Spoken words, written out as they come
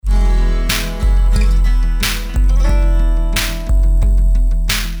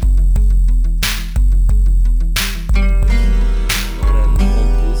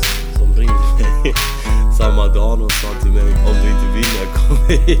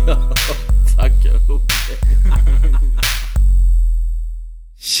Ja, tackar.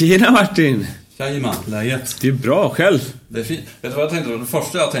 Tjena Martin. Tjejman, läget? Det är bra, själv. Det är fint. Vet du vad jag tänkte? Det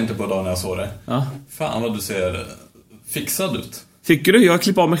första jag tänkte på idag när jag såg dig. Ja. Fan vad du ser fixad ut. Tycker du? Jag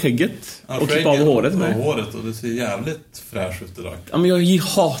klipper av med skägget. Ja, och klipper av håret med. Och håret, och det ser jävligt fräsch ut idag. Ja, men jag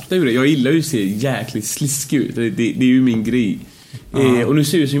hatar ju det. Jag gillar ju att se jäkligt sliskig ut. Det är ju min grej. Och nu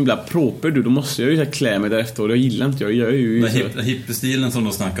ser jag så himla proper du. Då måste jag ju klä mig därefter. Och jag gillar inte. Jag gör ju den hippie-stilen som du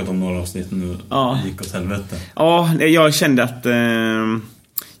har snackat om några avsnitt nu gick åt helvete. Ja, jag kände att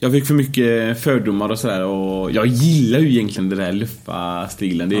jag fick för mycket fördomar och sådär. Och jag gillar ju egentligen det där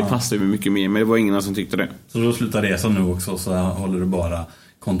luffa-stilen. Det passar ju mycket mer. Men det var ingen som tyckte det. Så då slutar resa nu också, så håller du bara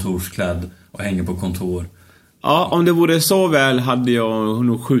kontorsklädd och hänger på kontor. Ja, om det vore så väl hade jag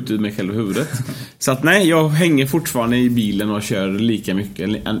nog skjutit mig själv i huvudet. Så att nej, jag hänger fortfarande i bilen och kör lika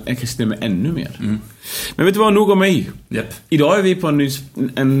mycket. Kanske stämmer ännu mer. Men vet du vad, nog om mig. Yep. Idag är vi på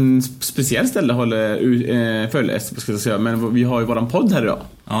en speciell ställe håller föreläst, ska jag säga. Men vi har ju våran podd här idag.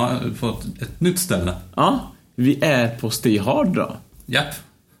 Ja, på ett nytt ställe. Ja, vi är på Stay Hard då. Japp,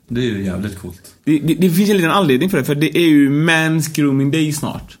 det är ju jävligt coolt. Det finns en liten anledning för det. För det är ju Men's Grooming Day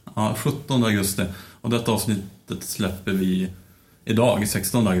snart. Ja, 17 augusti. Och detta avsnittet släpper vi idag,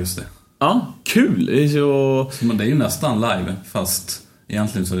 16 augusti. Ja, kul. Det är så... Men det är ju nästan live, fast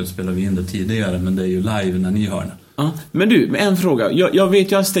egentligen så spelar vi in det tidigare, men det är ju live när ni hör det. Ja, men du, med en fråga. Jag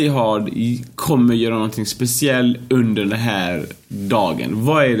vet ju att Stay Hard kommer göra någonting speciellt under den här dagen.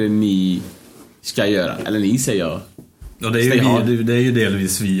 Vad är det ni ska göra? Eller ni säger jag. Ja, det är ju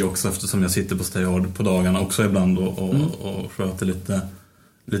delvis vi också, eftersom jag sitter på Stay Hard på dagarna också ibland och sköter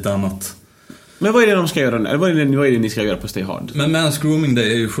lite annat. Men vad är det de ska göra? Eller vad är det ni ska göra på Stay Hard? Men Men's Grooming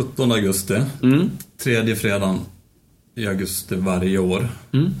Day är ju 17 augusti. Tredje fredagen i augusti varje år.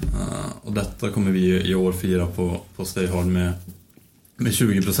 Och detta kommer vi i år fira på Stay Hard med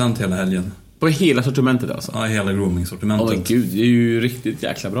 20% hela helgen. På hela sortimentet alltså? Ja, hela grooming-sortimentet. Åh gud, det är ju riktigt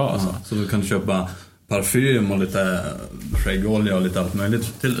jäkla bra alltså. Så du kan köpa parfym och lite skäggolja och lite allt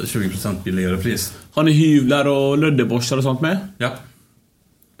möjligt till 20% billigare pris. Har ni hyvlar och löddeborstar och sånt med? Ja.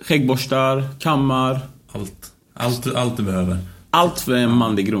 Skäggborstar, kammar. Allt du behöver. Allt för en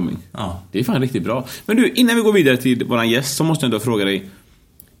manlig grooming. Ja. Det är fan riktigt bra. Men du, innan vi går vidare till våran gäst så måste jag ändå fråga dig.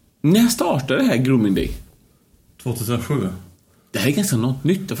 När startade det här Grooming Day? 2007. Det här är ganska något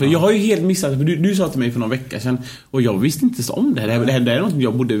nytt. För jag har ju helt missat. För du sa till mig för någon vecka sedan. Och jag visste inte så om det här. Det är något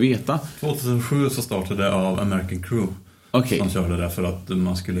jag borde veta. 2007 så startade det av American Crew. Okay. Som körde det för att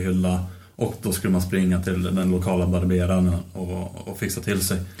man skulle hylla. Och då skulle man springa till den lokala barberaren och fixa till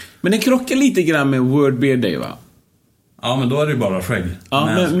sig. Men det krockar lite grann med World Beard Day, va? Ja, men då är det ju bara skägg. Ja,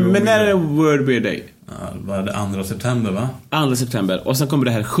 men när är det World Beard Day? Ja, vad är det? 2 september, va? 2 september. Och sen kommer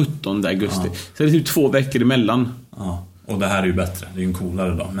det här 17 augusti. Ja. Så det är typ 2 veckor emellan. Ja, och det här är ju bättre. Det är ju en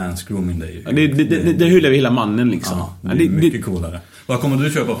coolare dag. Men's Grooming Day. Ja, det hyllar vi hela mannen liksom. Ja, det är mycket coolare. Vad kommer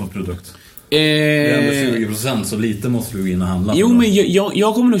du köpa för produkt? Det är ändå 20%, så lite måste du gå in och handla. Jo, men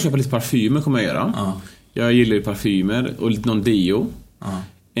jag kommer nog köpa lite parfymer, kommer jag göra. Ja. Jag gillar ju parfymer och lite någon deo. Ja.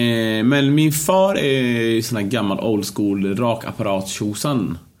 Men min far är sån här gammal old school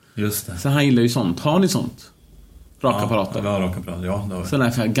rakapparat-tjosan. Just det. Så han gillar ju sånt. Har ni sånt? Rakapparater? Ja, rakapparater, ja. Det har vi. Sån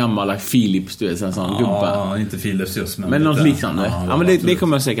här gammal Philips, du vet, sån gubba. Ja, inte Philips just, men något liknande. Ja, men det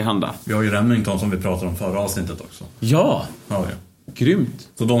kommer jag säkert handla. Vi har ju Remington som vi pratade om förra avsnittet också. Ja. Ja. Grymt.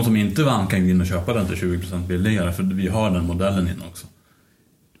 Så de som inte vann kan gå in och köpa den till 20% billigare, för vi har den modellen in också.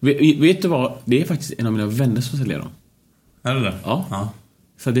 Vet du vad? Det är faktiskt en av mina vänner som säljer dem. Är det? Ja.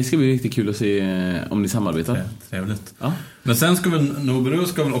 Så det ska bli riktigt kul att se om ni samarbetar. Trevligt. Ja. Men sen ska väl Nobru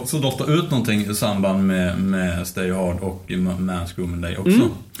ska väl också dotta ut någonting i samband med Stay Hard och Men's Grooming Day också.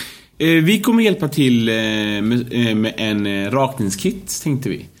 Vi kommer hjälpa till med en rakningskit, tänkte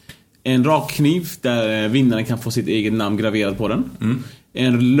vi. En rakkniv där vinnaren kan få sitt eget namn graverat på den.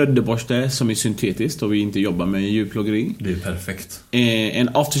 En löddeborste som är syntetisk, och vi inte jobbar med djurplågeri. Det är perfekt. En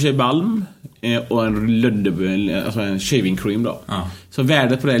aftershave balm och alltså en shaving cream då. Ja. Så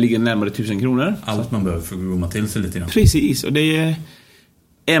värdet på det ligger närmare 1000 kronor. Allt man behöver för att grooma till sig lite grann. Precis, och det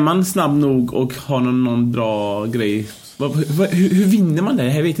är man snabb nog och har någon bra grej. Hur vinner man det? Det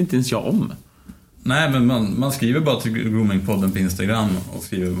här vet inte ens jag om. Nej, men man skriver bara till Groomingpodden på Instagram och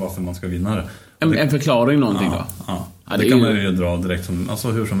skriver varför man ska vinna det. En förklaring någonting då? Ja, det kan man ju dra direkt som,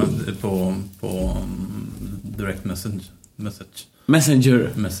 alltså hur som helst på direct Messenger.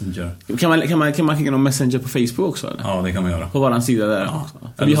 Kan man skicka någon Messenger på Facebook också, eller? Ja, det kan man göra. På våran sida där. Ja.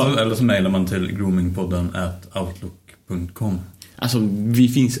 Eller så mailar man till groomingpodden@outlook.com. Alltså, vi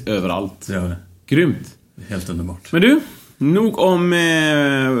finns överallt. Det gör det. Grymt. Helt underbart. Men du, nog om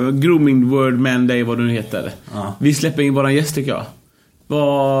Grooming World Man Day, vad du nu heter. Ja. Vi släpper in våran gäst, tycker jag.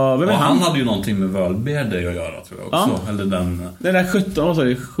 Vem är han hade ju någonting med World Beer Day att göra, tror jag också. Ja. Eller den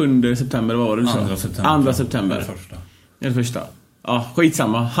där 7 september var det. 2 september. Den första. Ja,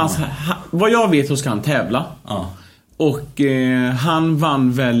 skitsamma. Vad jag vet så ska han tävla. Ja. Och han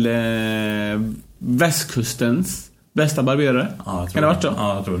vann väl västkustens bästa barberare. Ja, kan det ha varit så?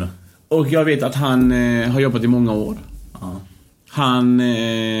 Ja, jag tror det. Och jag vet att han har jobbat i många år. Ja. Han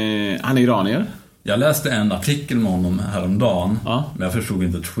är iranier. Jag läste en artikel med honom häromdagen. Ja. Men jag förstod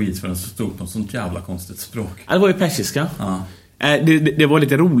inte ett skit för den stod på ett sånt jävla konstigt språk. Det var ju persiska. Ja. Det var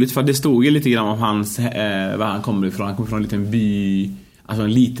lite roligt för det stod ju lite grann om hans var han kommer ifrån. Han kommer från en liten by, alltså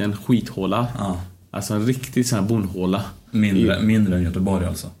en liten skithåla. Ja. Alltså en riktig sån här bondhåla. Mindre än Göteborg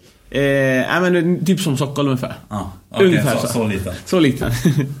alltså. Men typ som Stockholm ungefär. Ja, okay, ungefär så liten. Så liten.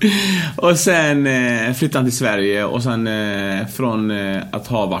 Och sen flyttade han till Sverige. Och sen från att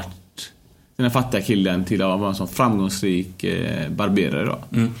ha varit den här fattiga killen till att vara en sån framgångsrik barberare då.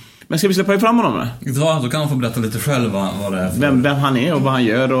 Men ska vi släppa fram honom då? Ja, då kan han få berätta lite själv vad det är för... Vem han är och vad han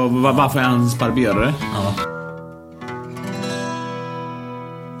gör och varför är han barberare. Ja.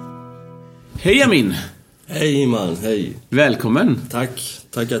 Hej Amin! Hej man, hej. Välkommen!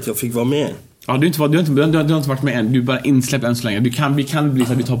 Tack att jag fick vara med. Ja, du har inte varit med än. Du är bara insläppt än så länge. Vi kan bli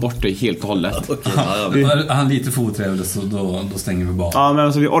så att vi tar bort dig helt och hållet. Okay, Är han lite för otrevlig så då stänger vi bara. Ja, men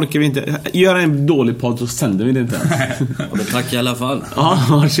alltså vi orkar vi inte. Göra en dålig podd så sänder vi det inte. Ja, men tack i alla fall. Ja,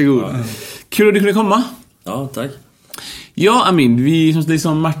 varsågod. Kul att du kunde komma. Ja, tack. Ja, Amin,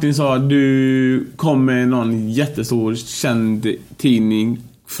 som Martin sa, du kom med någon jättestor känd tidning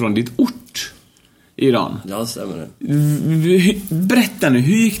från ditt ort i Iran. Ja, stämmer det. Berätta nu,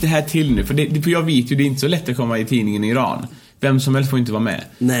 hur gick det här till nu? För jag vet ju, det är inte så lätt att komma i tidningen i Iran. Vem som helst får inte vara med.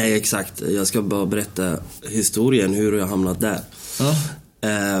 Nej, exakt. Jag ska bara berätta historien, hur jag hamnat där. Ja.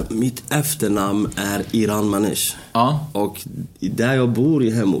 Mitt efternamn är Iran Manish. Ja. Och där jag bor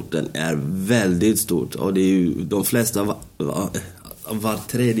i hemorten är väldigt stort. Och det är ju de flesta var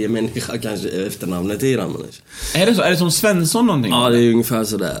tredje människa kanske efternamnet Iran Manish. Är det så? Är det som Svensson någonting? Ja, det är ungefär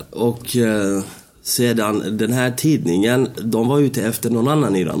sådär. Och sedan den här tidningen, de var ute efter någon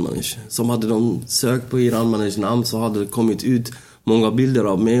annan Iran Manish. Som hade de sökt på Iran Manish namn så hade det kommit ut många bilder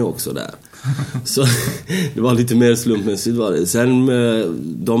av mig också där. Så det var lite mer slumpmässigt var det. Sen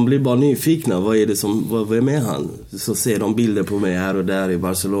de blir bara nyfikna. Vad är med han? Så ser de bilder på mig här och där i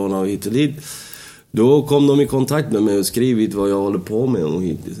Barcelona och hit och dit. Då kom de i kontakt med mig och skrivit vad jag håller på med och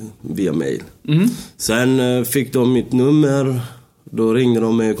via mail. Sen fick de mitt nummer. Då ringde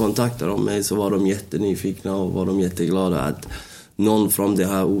de mig och kontaktade mig. Så var de jättenyfikna och var de jätteglada att någon från den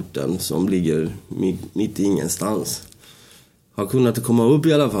här orten som ligger mitt i ingenstans har kunnat komma upp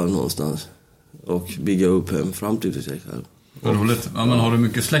i alla fall någonstans och bygga upp en framtid för sig själv. Vad roligt. Ja, men har du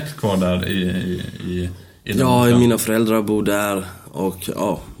mycket släkt kvar där i Ja, mina föräldrar bor där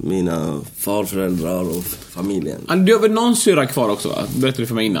och mina farföräldrar och familjen. Du har väl någon syra kvar också, va? Berättade du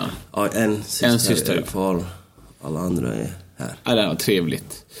för mig innan? Ja, en syster är kvar. Alla andra är här. Ja, det var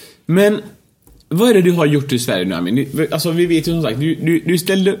trevligt. Men vad är det du har gjort i Sverige nu, Amin? Alltså vi vet ju som sagt, du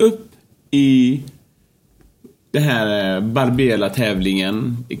ställde upp i det här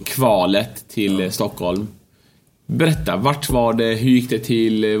Barbera-tävlingen, kvalet till Stockholm. Berätta, vart var det? Hur gick det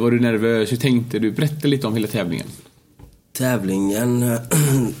till? Var du nervös? Hur tänkte du? Berätta lite om hela tävlingen. Tävlingen,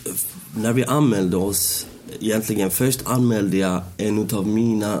 när vi anmälde oss, egentligen först anmälde jag en av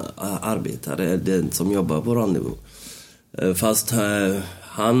mina arbetare, den som jobbar på Rendezvous. Fast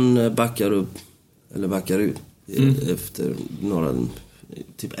han backar ut efter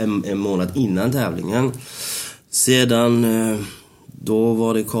typ en månad innan tävlingen. Sedan då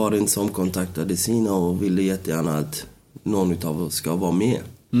var det Karin som kontaktade sina och ville jättegärna att någon av oss ska vara med.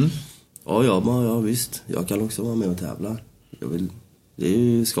 Och jag bara, ja visst, jag kan också vara med och tävla.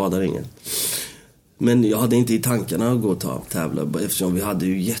 Det skadar ingen. Men jag hade inte i tankarna att gå och tävla eftersom vi hade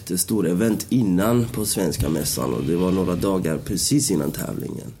ju jättestora event innan på Svenska mässan och det var några dagar precis innan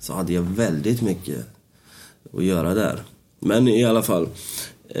tävlingen. Så hade jag väldigt mycket att göra där. Men i alla fall,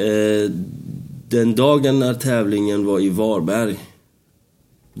 den dagen när tävlingen var i Varberg,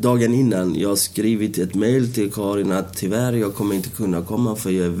 dagen innan, jag skrivit ett mejl till Karin att tyvärr jag kommer inte kunna komma för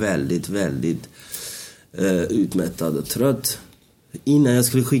jag är väldigt, väldigt utmättad och trött. Innan jag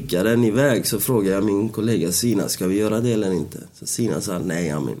skulle skicka den iväg så frågade jag min kollega Sina, ska vi göra det eller inte? Så Sina sa, nej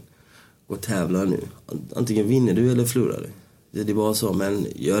Amin, gå och tävla nu. Antingen vinner du eller förlorar du. Det var så, men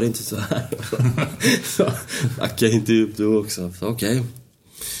gör inte så här. Så backar inte upp då också. Så okej.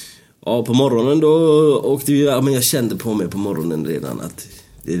 Ja, på morgonen då åkte vi, men jag kände på mig på morgonen redan att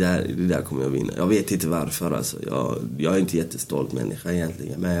det där kommer jag vinna. Jag vet inte varför alltså. Jag är inte jättestolt människa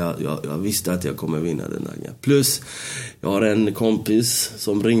egentligen, men jag visste att jag kommer vinna den dagen. Plus jag har en kompis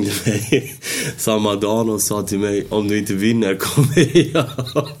som ringde mig samma dag och sa till mig, om du inte vinner kommer jag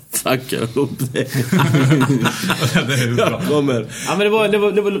tacka upp dig. Jag kommer. Ja, men det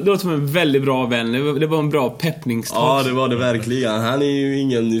var som en väldigt bra vän. Det var en bra peppningstag. Ja, det var det verkligen. Han är ju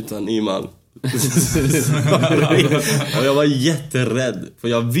ingen utan Iman. Och jag var jätterädd, för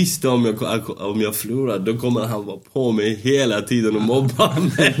jag visste om jag förlorade, då kommer han vara på mig hela tiden och mobba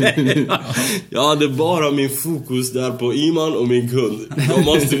mig. Jag hade bara min fokus där på Iman och min kund. Jag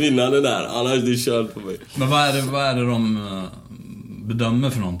måste vinna det där, annars är det kört på mig. Men vad är det de bedömer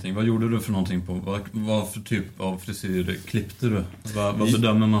för någonting? Vad gjorde du för någonting på? Vad för typ av frisyr klippte du? Vad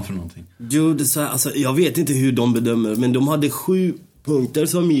bedömer man för någonting? Jo, alltså, jag vet inte hur de bedömer, men de hade 7 punkter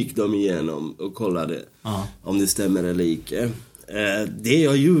som gick de igenom och kollade om det stämmer eller inte. Det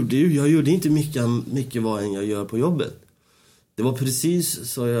jag gjorde inte mycket vad än jag gör på jobbet. Det var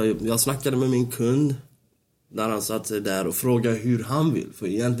precis så jag snackade med min kund när han satt sig där och frågade hur han vill. För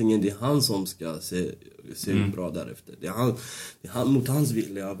egentligen det är han som ska se bra därefter. Det är mot hans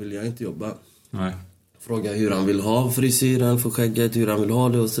vilja vill jag inte jobba. Nej. Fråga hur han vill ha frisyren för skägget, hur han vill ha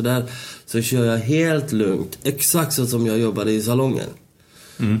det och sådär. Så kör jag helt lugnt, exakt så som jag jobbade i salongen.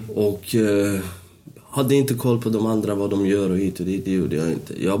 Och hade inte koll på de andra, vad de gör och hit och dit, det gjorde jag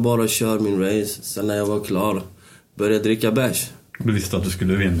inte. Jag bara kör min race, sen när jag var klar började dricka bärs. Du visste att du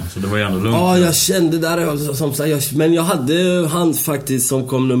skulle vinna, så det var ändå lugnt. Ja, jag kände där som sagt, men jag hade han faktiskt som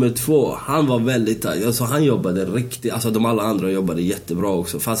kom nummer 2. Han var väldigt, alltså han jobbade riktigt, alltså de alla andra jobbade jättebra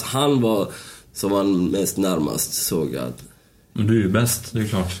också. Fast han var som man mest närmast såg att... Men du är ju bäst, det är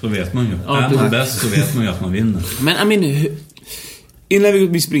klart, då vet man ju. Ja, är man bäst så vet man ju att man vinner. Men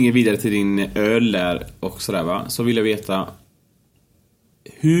innan vi springer vidare till din öl där och sådär va, så vill jag veta,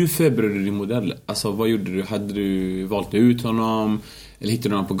 hur förberedde du din modell? Alltså vad gjorde du? Hade du valt ut honom? Eller hittade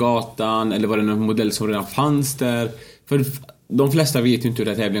du honom på gatan? Eller var det någon modell som redan fanns där? För de flesta vet ju inte hur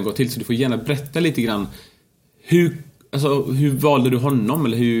det här tävlingen går till, så du får gärna berätta lite grann. Hur valde du honom?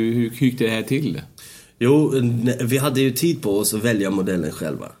 Eller hur gick det här till? Jo, vi hade ju tid på oss att välja modellen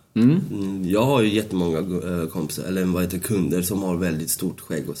själva. Jag har ju jättemånga kompisar, eller kunder som har väldigt stort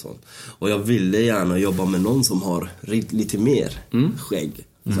skägg och sånt. Och jag ville gärna jobba med någon som har lite mer skägg.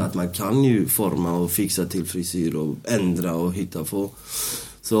 Så att man kan ju forma och fixa till frisyr och ändra och hitta på.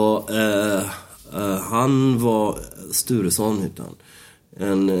 Så han var Sturesson utan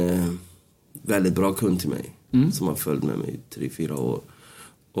en väldigt bra kund till mig. Som har följt med mig i 3-4 år.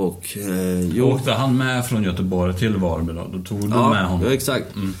 Och åkte han med från Göteborg till Varberg då? Då tog du med honom? Ja, exakt.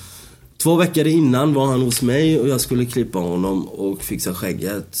 2 veckor innan var han hos mig och jag skulle klippa honom och fixa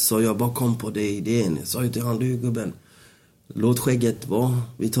skägget. Så jag bara kom på det idén. Jag sa till han, du gubben, låt skägget vara.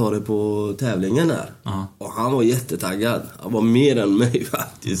 Vi tar det på tävlingen där. Och han var jättetaggad. Han var mer än mig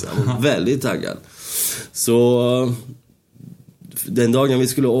faktiskt. Han var väldigt taggad. Så den dagen vi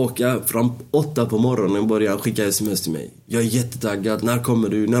skulle åka, fram 8 på morgonen började han skicka sms till mig. Jag är jättetaggad, när kommer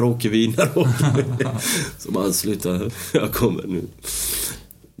du? När åker vi? Så man slutar, jag kommer nu.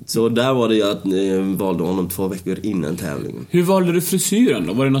 Så där var det att jag valde honom 2 veckor innan tävlingen. Hur valde du frisyren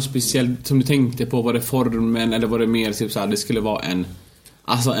då? Var det något speciellt som du tänkte på? Var det formen eller var det mer typ så här, det skulle vara en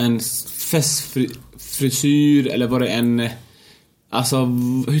festfrisyr eller var det en... Alltså,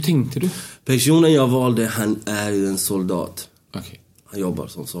 hur tänkte du? Personen jag valde, han är ju en soldat. Okay. Han jobbar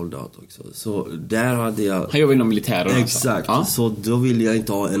som soldat också. Så där hade jag... Han jobbar inom militären. Exakt. Alltså. Så då ville jag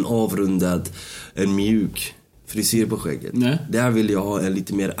inte ha en avrundad, en mjuk frisyr på skägget. Nej. Där ville jag ha en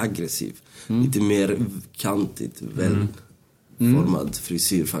lite mer aggressiv. Lite mer kantigt, välformad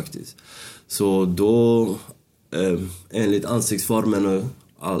frisyr faktiskt. Så då, enligt ansiktsformen och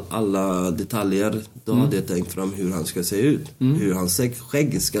alla detaljer, då hade jag tänkt fram hur han ska se ut. Hur hans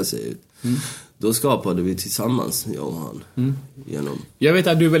skägg ska se ut. Då skapade vi tillsammans, jag och han. Jag vet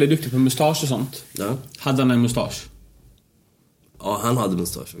att du är väldigt duktig på mustasch och sånt. Ja. Hade han en mustasch? Ja, han hade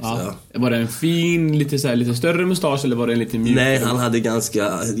mustasch också, ja. Var det en fin, lite större mustasch eller var det en lite mjuk? Nej, han hade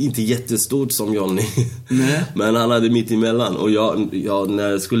inte jättestort som Johnny. Nej. Men han hade mitt emellan. Och jag, när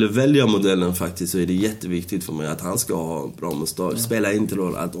jag skulle välja modellen faktiskt, så är det jätteviktigt för mig att han ska ha bra mustasch. Spelar inte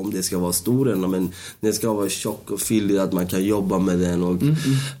roll att om det ska vara stor eller, men den ska vara tjock och fyllig, att man kan jobba med den och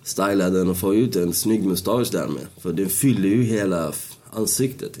styla den och få ut en snygg mustasch därmed. För den fyller ju hela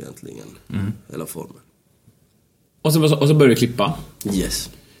ansiktet egentligen, hela formen. Och så började du klippa? Yes.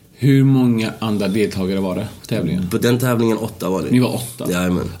 Hur många andra deltagare var det på tävlingen? På den tävlingen 8 var det. Ni var 8?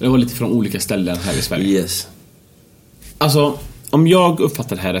 Jajamän. Det var lite från olika ställen här i Sverige? Yes. Alltså, om jag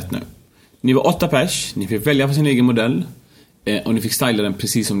uppfattar det här rätt nu. Ni var 8 pers, ni fick välja för sin egen modell. Och ni fick styla den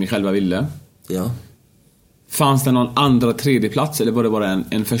precis som ni själva ville. Ja, Fanns det någon andra, tredje plats eller var det bara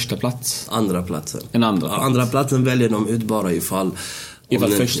en första plats? andra platsen. En andra Ja, plats. andra platsen väljer de ut bara ifall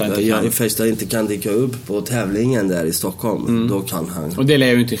första inte kan. Ja, första inte kan dyka upp på tävlingen där i Stockholm. Då kan han. Och det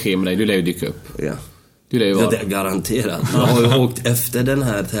lär ju inte ske med dig, du lär ju dyka upp. Ja. Du lär ju Ja, vara. det är garanterat. Jag har ju åkt efter den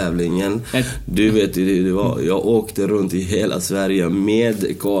här tävlingen. Du vet ju, jag åkte runt i hela Sverige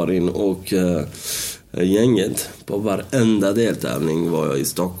med Karin och gänget. På varenda deltävling var jag i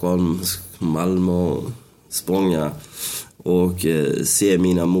Stockholm, Malmö, Spånga. Och se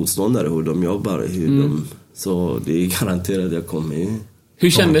mina motståndare, hur de jobbar. Så det är garanterat att jag kommer ju. Hur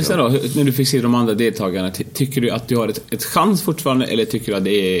kändes det då när du fick se de andra deltagarna? Tycker du att du har ett chans fortfarande eller tycker du att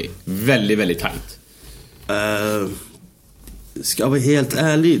det är väldigt, väldigt tajt? Ska vara helt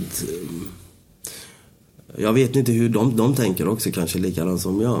ärligt, jag vet inte hur de tänker också, kanske likadant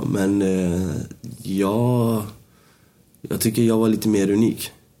som jag. Men jag tycker jag var lite mer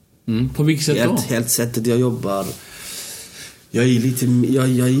unik. På vilket sätt då? Helt sättet jag jobbar. Jag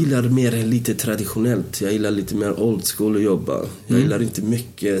gillar mer lite traditionellt. Jag gillar lite mer old school att jobba. Jag gillar inte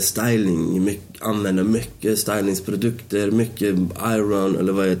mycket styling. Använder mycket stylingsprodukter. Mycket iron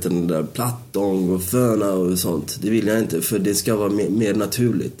eller vad heter den där, plattång och föna och sånt. Det vill jag inte, för det ska vara mer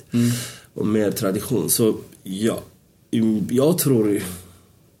naturligt. Och mer tradition. Så jag tror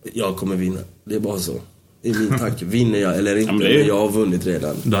jag kommer vinna. Det är bara så. Det är min tanke. Vinner jag eller inte? Men jag har vunnit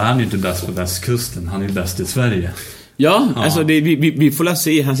redan. Då är han ju inte bäst på västkusten. Han är ju bäst i Sverige. Ja, alltså vi får läsa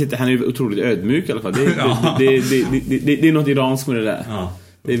se. Han är otroligt ödmjuk i alla fall. Det är något iranskt med det där. Ja.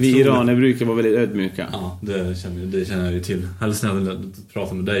 Vi iraner brukar vara väldigt ödmjuka. Ja, det känner jag ju till. Helst när jag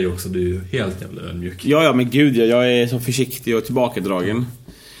pratar med dig också. Du är ju helt jävla ödmjuk. Ja, men gud, jag är så försiktig och tillbakadragen.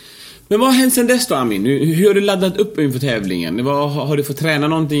 Men vad har hänt sen dess då, Amin? Hur har du laddat upp inför tävlingen? Har du fått träna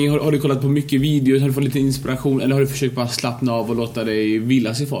någonting? Har du kollat på mycket videos? Har du fått lite inspiration? Eller har du försökt bara slappna av och låta dig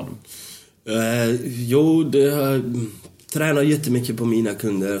vilas i form? Jag tränar jättemycket på mina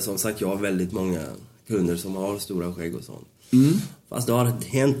kunder. Som sagt, jag har väldigt många kunder som har stora skägg och sånt. Fast det har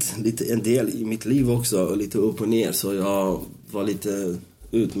hänt en del i mitt liv också, lite upp och ner. Så jag var lite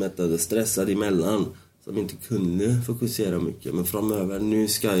utmättad och stressad emellan, som inte kunde fokusera mycket. Men framöver, nu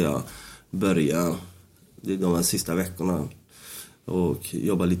ska jag börja de här sista veckorna och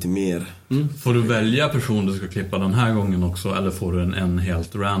jobba lite mer. Får du välja person du ska klippa den här gången också, eller får du en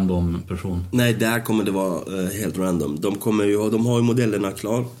helt random person? Nej, där kommer det vara helt random. De har ju modellerna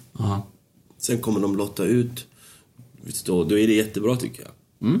klar. Aha. Sen kommer de lotta ut. Då är det jättebra, tycker jag.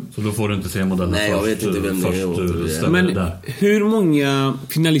 Så då får du inte se modellen. Nej, jag vet inte vem det är. Men hur många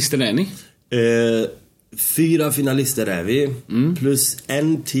finalister är ni? 4 finalister är vi. Plus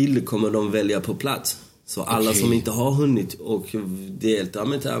en till kommer de välja på plats. Så alla som inte har hunnit och delta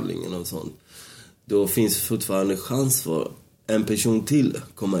med tävlingen och sånt, då finns fortfarande chans för en person till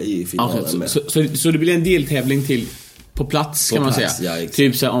komma i finalen med. Så det blir en deltävling till på plats, kan man säga. Ja,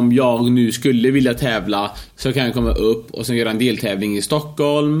 typ så här, om jag nu skulle vilja tävla, så kan jag komma upp och sen göra en deltävling i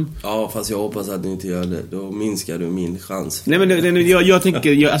Stockholm. Ja, fast jag hoppas att du inte gör det. Då minskar du min chans. Nej, men jag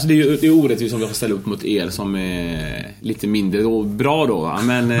tänker, alltså det är orättvist om jag får ställa upp mot er som är lite mindre då, bra då, va?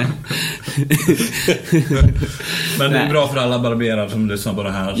 Men men det är bra för alla barberare som lyssnar på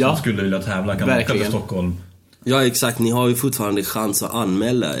det här, som skulle vilja tävla, kan åka till Stockholm. Ja, exakt. Ni har ju fortfarande chans att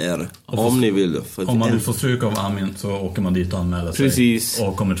anmäla er om ni vill. Om man får stryk av Amin så åker man dit och anmäler sig. Precis.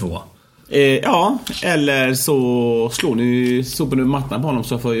 Och kommer 2. Ja, eller så slår ni sopen ur mattan på honom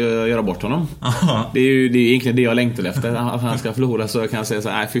så får jag göra bort honom. Det är egentligen det jag längtar efter, att han ska förlora, så jag kan säga så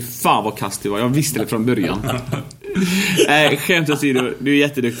här: fy fan vad kast det var. Jag visste det från början. Skämt åsido, du är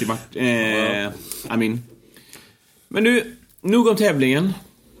jätteduktig, Amin. Men nu, nog om tävlingen.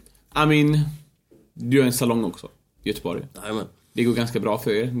 Amin, du har en salong också i Göteborg. Jajamän. Det går ganska bra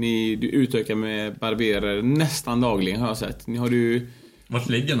för er. Du utökar med barberer nästan dagligen, har jag sett. Vart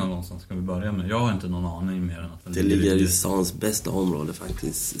ligger den någonstans, ska vi börja med? Jag har inte någon aning mer än att den det ligger i stans bästa område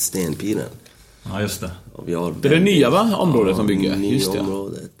faktiskt, Stenpiren. Ja, just det. Det är det nya, va? Området som bygger. Just det.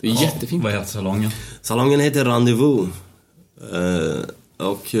 Området. Det är jättefint. Vad heter salongen? Salongen heter Rendezvous.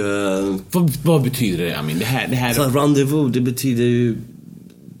 Vad betyder det, Amin? Det här... Så Rendezvous, det betyder ju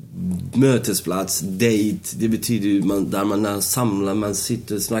mötesplats, date. Det betyder ju där man samlar, man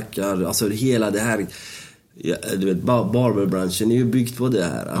sitter och snackar. Alltså hela det här Ja, du vet, barberbranschen är ju byggt på det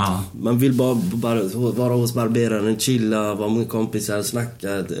här att man vill bara vara hos barberaren, chilla, vara med kompisar,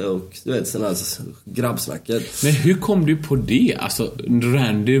 snacka och du vet sådana grabbsnacket. Men hur kom du på det? Alltså,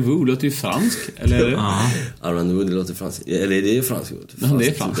 rendezvous låter ju fransk, eller? Ja, rendezvous, det låter fransk. Eller det är fransk ord. Ja, det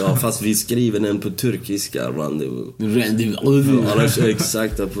är fransk. Ja, fast vi skriver den på turkiska, rendezvous. Rendezvous.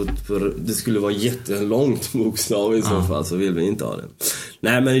 Exakt, det skulle vara jättelångt bokstav i så fall, så vill vi inte ha det.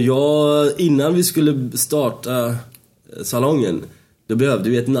 Nej, men innan vi skulle starta salongen, då behövde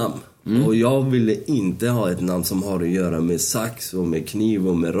vi ett namn. Och jag ville inte ha ett namn som har att göra med sax och med kniv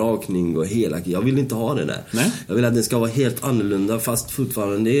och med rakning och hela. Jag vill inte ha det där. Nej. Jag vill att den ska vara helt annorlunda, fast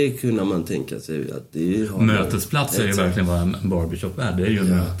fortfarande det kunde man tänka sig att det har. Mötesplats är ju verkligen vad en barbershop är. Det är ju en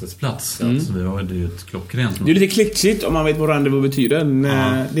mötesplats. Så vi har ju ett klockrent. Det är lite klitschigt om man vet vad rendezvous betyder.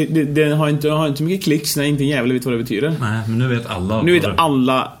 Det har inte mycket klicks när inte en jävla vet vad det betyder. Nej, men nu vet alla. Nu vet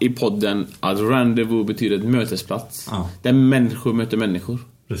alla i podden att rendezvous betyder ett mötesplats. Där människor möter människor.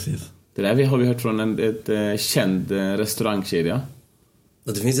 Precis. Det där har vi hört från ett känd restaurangkedja.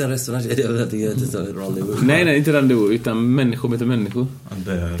 Och det finns en restaurangkedja, jag vet inte, rendezvous. Nej, inte rendezvous, utan människor möter människor.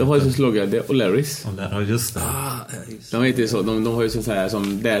 De har ju så slogan, det är O'Larrys. Ja, just det. De heter så, de har ju så här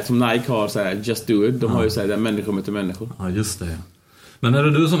som Nike har så här, just do it. De har ju så här, där människor möter människor. Ja, just det. Men är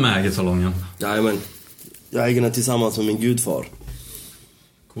det du som äger salongen? Ja, men jag äger den tillsammans med min gudfar.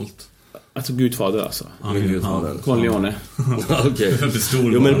 Coolt. Alltså gudfader alltså. Min gudfader. Corleone. Okej.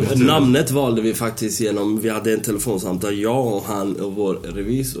 Jo, men namnet valde vi faktiskt genom, vi hade en telefonsamtal, jag och han och vår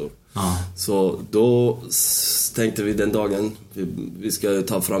revisor. Så då tänkte vi den dagen vi ska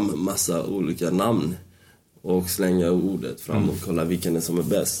ta fram massa olika namn och slänga ordet fram och kolla vilken är som är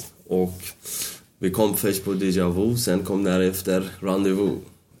bäst. Och vi kom först på Déjà Vu, sen kom därefter Rendezvous.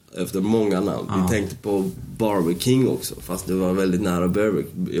 Efter många namn. Vi tänkte på Burger King också, fast det var väldigt nära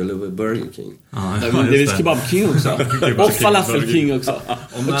Burger King. Det är Kebab King också. Och Falafel King också.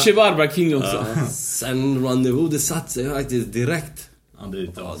 Och Chebarba King också. Sen Rendezvous, det satt sig faktiskt direkt.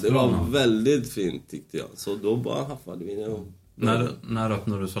 Det var väldigt fint tyckte jag. Så då bara haffade vi det. När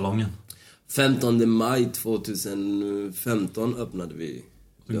öppnade du salongen? 15 maj 2015 öppnade vi.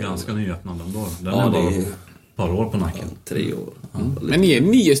 Ganska nyöppnad då. Den är bara ett par år på nacken. 3 år. Men ni är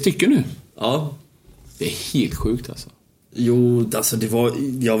 9 stycken nu. Ja. Det är helt sjukt alltså. Jo, alltså det var,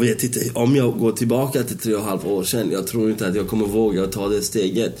 jag vet inte, om jag går tillbaka till 3,5 år sedan, jag tror inte att jag kommer våga ta det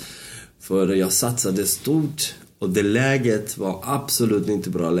steget. För jag satsade stort och det läget var absolut inte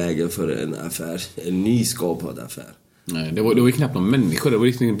bra läge för en affär, en nyskapad affär. Nej, det var ju knappt någon människor, det var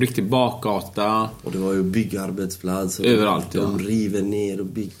liksom en riktig bakgata. Och det var ju byggarbetsplats. Överallt, de river ner och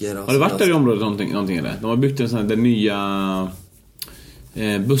bygger. Har du varit där i området någonting eller? De har byggt en sån här, den nya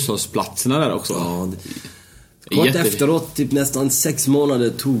busshållsplatserna där också. Ja, kort efteråt, typ nästan 6 månader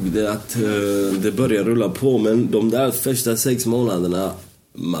tog det att det började rulla på. Men de där första 6 månaderna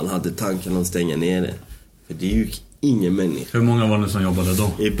man hade tanken att stänga ner det. För det gick ingen människa. Hur många var det som jobbade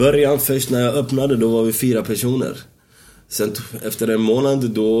då? I början, först när jag öppnade, då var vi 4 personer. Sen efter en månad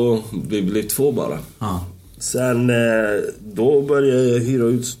då vi blev 2 bara. Sen då började jag hyra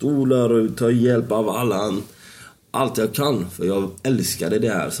ut stolar och ta hjälp av allt jag kan. För jag älskade det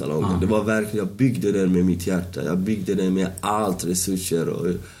här salongen. Det var verkligen, jag byggde den med mitt hjärta. Jag byggde den med allt resurser och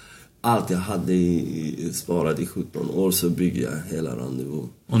allt jag hade sparat i 17 år, så byggde jag hela Rendezvous.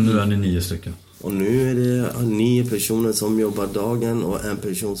 Och nu är ni 9 stycken? Och nu är det 9 personer som jobbar dagen och en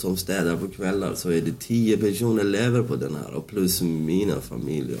person som städar på kvällar. Så är det 10 personer lever på den här. Och plus mina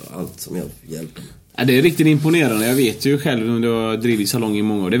familjer och allt som jag hjälper. Ja, det är riktigt imponerande. Jag vet ju själv att du har drivit salong i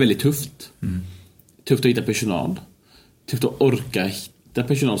många år. Det är väldigt tufft. Tufft att hitta personal. Tufft att orka hitta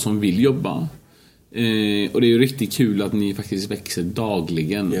personal som vill jobba. Och det är ju riktigt kul att ni faktiskt växer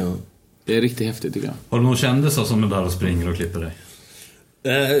dagligen. Ja. Det är riktigt häftigt tycker jag. Har du någon kändisar som är där och springer och klipper dig?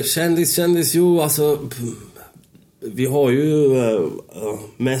 Kändis, jo, alltså vi har ju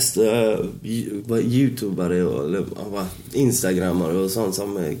mest youtubare och instagrammare och sånt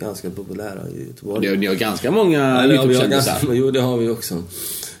som är ganska populära i Göteborg. Ni har ganska många YouTube-kändisar. Jo, det har vi också.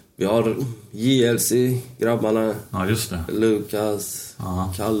 Vi har JLC, grabbarna. Ja, just det. Lukas,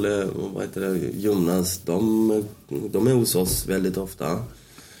 Kalle och vad heter det, Jonas. De är hos oss väldigt ofta.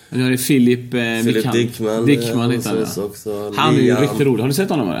 Nu har det Philip Dickman heter han. Också. Han är ju riktigt rolig. Har du sett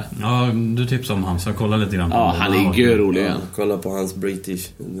honom eller? Ja, du tipsade om han, så jag kollade lite grann på Ja, han är görrolig. Ja. Kolla på hans British,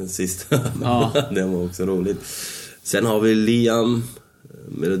 den sista. Ja. Det var också roligt. Sen har vi Liam,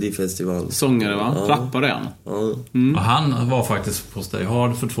 Melodifestival. Sångare va? Ja. Rappare han. Ja. Och han var faktiskt på Stay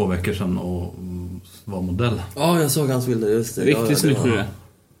Hard för 2 veckor sedan och var modell. Ja, jag såg hans bilder, just det. Riktigt snyggt med det.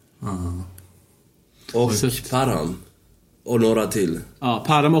 Och Farhan. Och några till. Ja,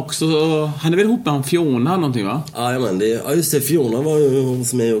 Param också. Han är väl ihop med Fiona någonting, va? Ja, men just det. Fiona var ju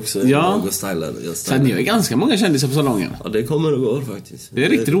hos mig också. Ja. Och stylade. Så ni har ganska många kändisar på salongen. Ja, det kommer och går faktiskt. Det är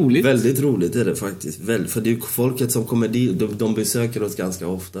riktigt roligt. Väldigt roligt är det faktiskt. För det är folket som kommer dit, de besöker oss ganska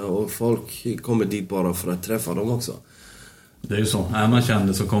ofta. Och folk kommer dit bara för att träffa dem också. Det är ju så. Är man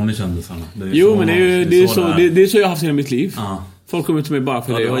kändis så kommer kändisarna. Jo, men det är så jag har haft hela mitt liv. Ja. Folk kommer till mig bara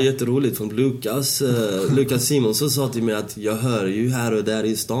för det. Det var jätteroligt från Lukas Simonsson sa till mig att jag hör ju här och där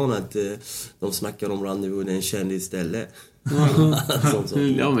i stan att de snackar om Rendezvous, det är en kändis ställe.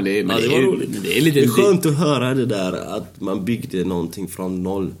 Ja, men det var roligt. Det är lite det är skönt att höra det där att man byggde någonting från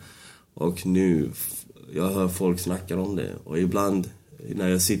noll. Och nu jag hör folk snacka om det. Och ibland när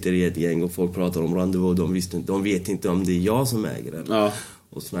jag sitter i ett gäng och folk pratar om Rendezvous, de vet inte om det är jag som äger det. Ja.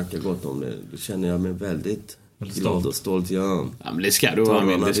 Och snackar gott om det. Då känner jag mig väldigt glad och stolt. Ja, men det ska du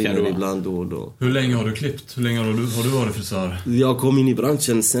vara. Det ska du ibland då och då. Hur länge har du klippt? Hur länge har du varit frisör? Jag kom in i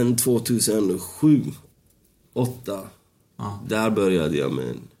branschen sedan 2007, 2008. Där började jag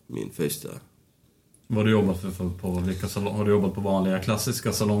med min första. Vad har du jobbat på vilka salonger? Har du jobbat på vanliga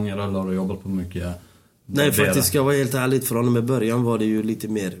klassiska salonger eller har du jobbat på mycket? Nej, faktiskt ska jag vara helt ärligt. Från och med början var det ju lite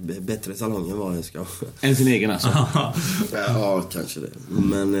mer bättre salonger var jag ska. Än sin egen alltså. Ja, kanske det.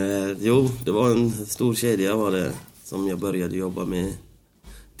 Men jo, det var en stor kedja var det som jag började jobba med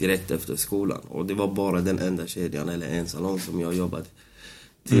direkt efter skolan. Och det var bara den enda kedjan eller en salong som jag jobbade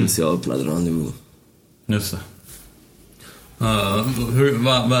tills jag öppnade Rendezvous. Just det.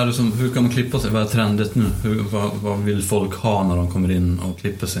 Hur kan man klippa sig? Vad är trendet nu? Vad vill folk ha när de kommer in och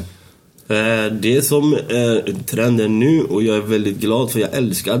klipper sig? Det som är trenden nu, och jag är väldigt glad för jag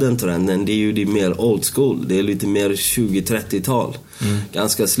älskar den trenden, det är ju det mer old school. Det är lite mer 20-30-tal.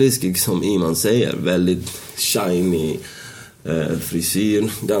 Ganska sliskig som Iman säger. Väldigt shiny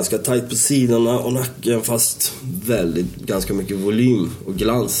frisyr. Ganska tight på sidorna och nacken, fast ganska mycket volym och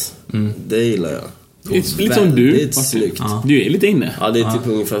glans. Det gillar jag. Lite som du. Snyggt. Ja. Du är lite inne. Ja, det är typ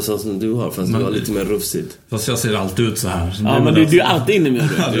ungefär så som du har. Fast du har lite mer rufsigt. Fast jag ser alltid ut så här. Så ja, men du är alltid inne med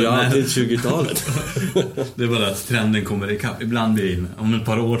det. Du är alltid 20-talet. Det är bara att trenden kommer ikapp. Ibland blir in. Om ett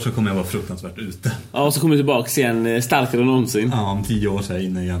par år så kommer jag vara fruktansvärt ute. Ja, och så kommer jag tillbaka igen starkare än någonsin. Ja, om 10 år så är jag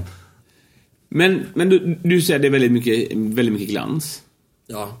inne igen. Men du säger att det är väldigt mycket glans.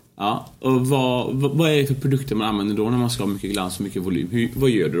 Ja. Och vad är det för produkter man använder då när man ska ha mycket glans och mycket volym? Vad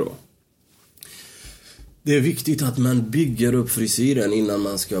gör du då? Det är viktigt att man bygger upp frisyren innan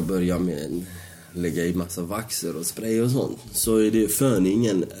man ska börja med lägga i massa vaxer och spray och sånt. Så är det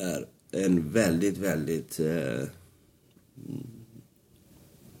föningen är en väldigt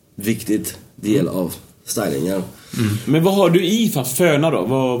viktigt del av stylingen. Men vad har du i för att föna då?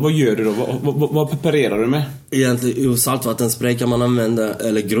 Vad gör du då? Vad preparerar du med? Egentligen saltvattenspray kan man använda,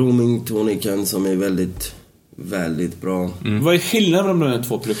 eller grooming toniken som är väldigt bra. Vad är skillnaden mellan de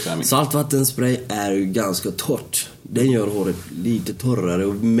två produkterna? Saltvattenspray är ju ganska torrt. Den gör håret lite torrare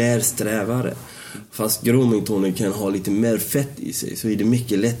och mer strävare. Fast grooming toniken har lite mer fett i sig, så är det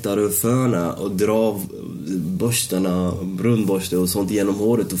mycket lättare att föna och dra av borstarna, brunborste och sånt genom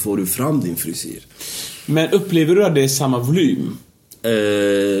håret och får du fram din frisyr. Men upplever du att det är samma volym?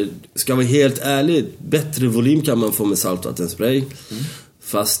 Ska vara helt ärlig, bättre volym kan man få med saltvattenspray.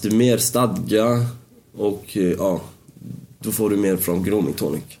 Fast mer stadga och då får du mer från grooming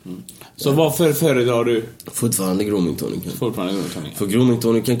tonic. Så varför föredrar du? Fortfarande grooming tonic. För grooming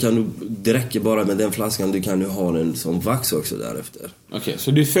tonic kan du, det räcker bara med den flaskan, du kan ju ha den som vax också därefter. Okej,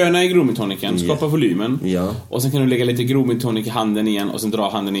 så du fönar i grooming tonicen, skapar volymen. Ja. Och sen kan du lägga lite grooming tonic i handen igen och sen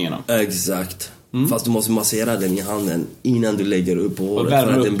dra handen igenom. Exakt. Fast du måste massera den i handen innan du lägger upp på håret.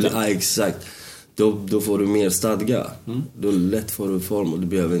 För att den blir, exakt. Då får du mer stadga. Då lätt får du form och du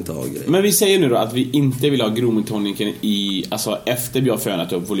behöver inte ha grejer. Men vi säger nu då att vi inte vill ha grooming tonicen alltså efter vi har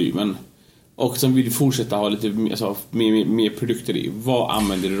fönat upp volymen. Och sen vill vi fortsätta ha lite mer produkter i. Vad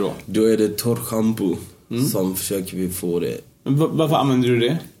använder du då? Då är det torrschampo som försöker vi få det. Men varför använder du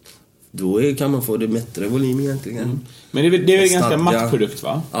det? Då kan man få det bättre volym egentligen. Men det är väl ganska matt produkt,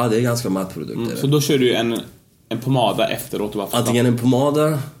 va? Ja, det är ganska matt produkt. Så då kör du en pomada efteråt? Antingen en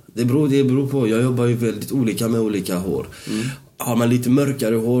pomada. Det beror på. Jag jobbar ju väldigt olika med olika hår. Har man lite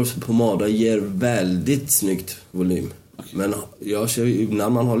mörkare hår så pomada ger väldigt snyggt volym. Men jag kör, när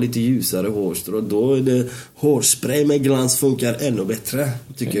man har lite ljusare hårstrå, då är det hårspray med glans funkar ännu bättre,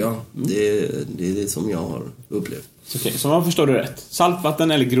 tycker jag. Det är det som jag har upplevt. Okej, så man förstår det rätt.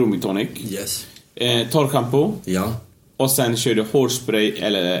 Saltvatten eller grooming tonic. Yes. Torrschampo. Ja. Och sen kör du hårspray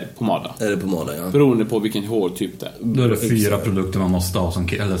eller pomada. Eller pomada, ja. Beroende på vilken hårtyp det är. Då är det 4 produkter man måste ha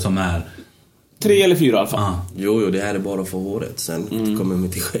som är 3 eller 4 i alla fall. Jo, det här är bara för håret. Sen kommer vi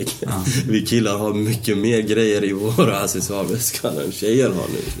till skägg. Vi killar har mycket mer grejer i våra accessoarväskor än tjejer har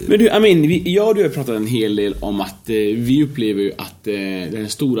nu. Men du, jag och du har pratat en hel del om att vi upplever ju att den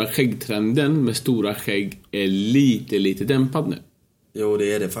stora skäggtrenden med stora skägg är lite dämpad nu. Jo,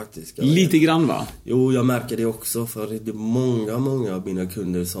 det är det faktiskt. Lite grann, va? Jo, jag märker det också. För det är många av mina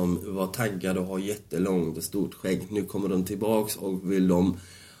kunder som var taggade och har jättelångt och stort skägg. Nu kommer de tillbaks och vill de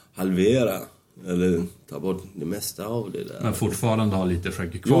halvera eller ta bort det mesta av det där. Men fortfarande har lite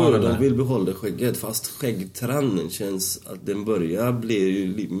skägg kvar, eller? De vill behålla skägget. Fast skäggtrenden känns att den börjar bli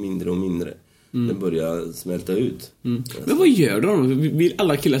ju mindre och mindre. Den börjar smälta ut. Men vad gör de? Vill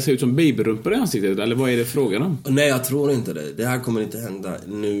alla killar se ut som babyrumpor i ansiktet? Eller vad är det frågan om? Nej, jag tror inte det. Det här kommer inte hända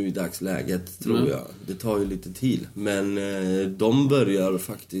nu i dagsläget, tror jag. Det tar ju lite tid. Men de börjar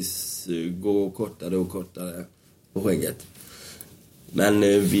faktiskt gå kortare och kortare på skägget. Men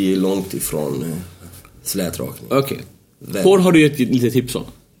vi är långt ifrån slätrakning. Okej. Hår har du ett lite tips om.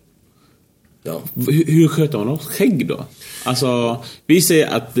 Ja. Hur sköter man skägg då? Alltså, vi säger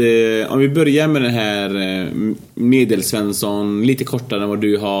att om vi börjar med den här medelsvensson, lite kortare än vad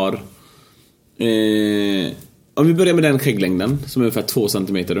du har. Om vi börjar med den skägglängden som är ungefär 2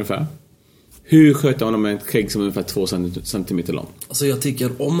 cm ungefär. Hur sköter man med ett skägg som är ungefär 2 cm lång? Alltså jag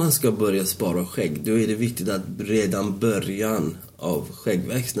tycker om man ska börja spara skägg, då är det viktigt att redan början av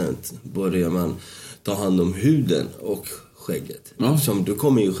skäggväxten börjar man ta hand om huden och skägget. Som då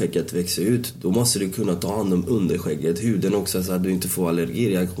kommer ju skägget växa ut, då måste du kunna ta hand om underskägget, huden också, så att du inte får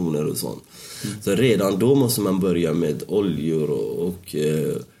allergireaktioner och sånt. Så redan då måste man börja med oljor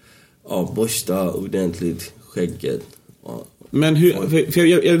och borsta ordentligt skägget. Men hur, för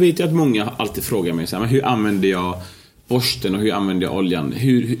jag vet ju att många alltid frågar mig så här, men hur använder jag borsten och hur använder jag oljan?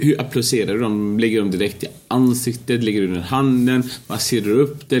 Hur applicerar du dem? Lägger de direkt i ansiktet? Lägger du den i handen? Masserar du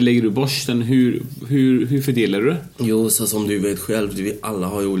upp det? Lägger du borsten? Hur fördelar du det? Jo, så som du vet själv, vi alla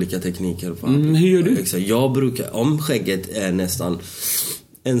har ju olika tekniker på hur gör du? Exakt. Jag brukar, om skägget är nästan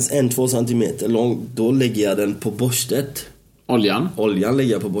 1-2 centimeter lång, då lägger jag den på borstet. Oljan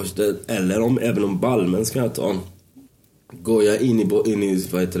lägger jag på borstet. Eller även om balmen ska jag ta, går jag in i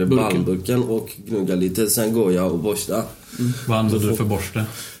balmburken och gnuggar lite. Sen går jag och borstar. Vad använder du för borste?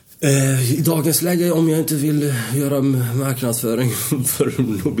 I dagens läge, om jag inte vill göra marknadsföring för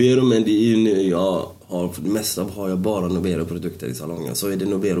Nobero, men det är ju jag har, för det mesta har jag bara Nobero-produkter i salongen. Så är det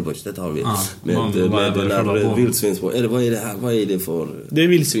Nobero-borstet har vi. Med den där vildsvinsborsten. Eller vad är det här? Vad är det för? Det är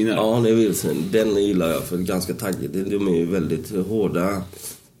vildsvin. Ja, det är vildsvin. Den gillar jag för ganska taggigt. De är ju väldigt hårda.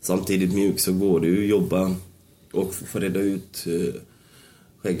 Samtidigt mjuk, så går det ju jobba och få reda ut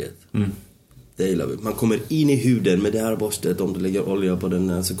skägget. Det gillar vi. Man kommer in i huden med det här borstet. Om du lägger olja på den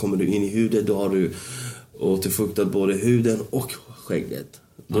här, så kommer du in i huden. Då har du återfuktat både huden och skägget.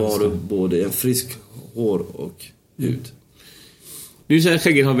 Då har du både en frisk hår och hud. Du säger att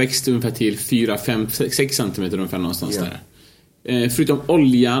skägget har växt ungefär till 4, 5, 6 cm ungefär någonstans där. Förutom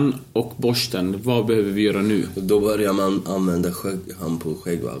oljan och borsten, vad behöver vi göra nu? Då börjar man använda skägghampo och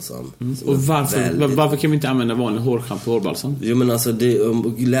skäggbalsam. Och varför kan vi inte använda vanlig hårschampo och hårbalsam? Jo, men alltså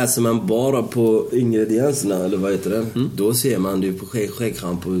läser man bara på ingredienserna, eller vad heter det? Då ser man det på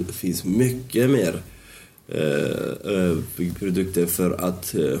skägghampo finns mycket mer produkter för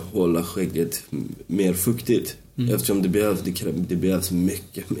att hålla skägget mer fuktigt. Eftersom det behövs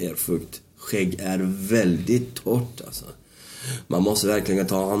mycket mer fukt. Skägg är väldigt torrt alltså. Man måste verkligen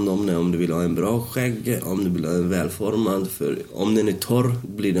ta hand om det om du vill ha en bra skägg, om du vill ha en välformad. För om den är torr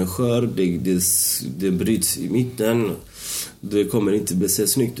blir den skör, det bryts i mitten, det kommer inte se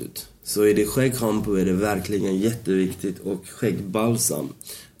snyggt ut. Så är det skägghampo är det verkligen jätteviktigt, och skäggbalsam.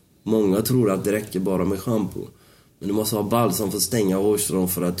 Många tror att det räcker bara med shampoo, men du måste ha balsam för att stänga hårstrån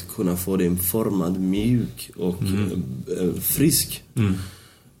för att kunna få det formad, mjuk och frisk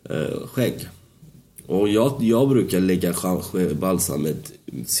skägg. Och jag brukar lägga balsamet,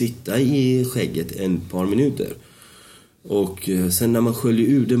 sitta i skägget ett par minuter. Och sen när man sköljer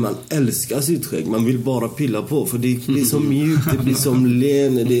ur det, man älskar sitt skägg. Man vill bara pilla på, för det blir så mjukt, det blir som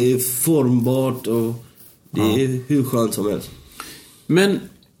len, det är formbart och det är hur skönt som helst. Men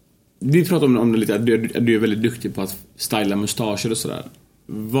vi pratar om det lite, att du är väldigt duktig på att styla mustascher och sådär.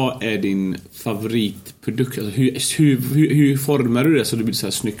 Vad är din favoritprodukt? Alltså, hur formar du det så du blir så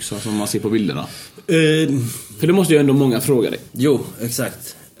här snygg så som man ser på bilderna? För det måste ju ändå många fråga dig. Jo,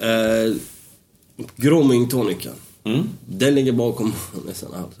 exakt. Grooming tonicen. Den ligger bakom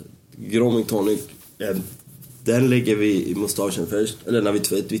nästan allt. Grooming tonic, den lägger vi i mustaschen först. Eller när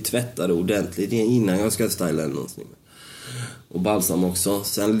vi tvättar det ordentligt innan jag ska styla den någonting. Och balsam också.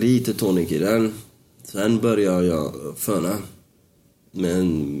 Sen lite tonic i den. Sen börjar jag föna. med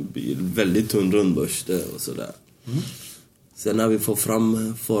en väldigt tunn rundborste och sådär. Sen när vi får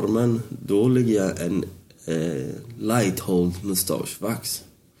fram formen, då lägger jag en light hold mustaschvax.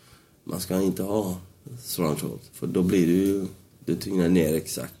 Man ska inte ha strange hold, för då blir det ju, det tyngrar ner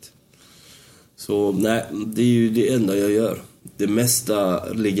exakt. Så nej, det är ju det enda jag gör. Det mesta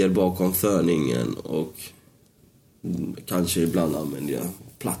ligger bakom förningen, och kanske ibland använder jag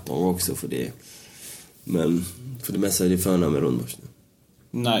plattång också för det. Men för det mesta är det förna med rundborsten.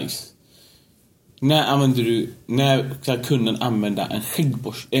 Nice. När ska kunden använda en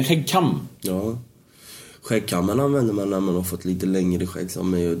skäggkam? Ja. Skäggkammen använder man när man har fått lite längre skägg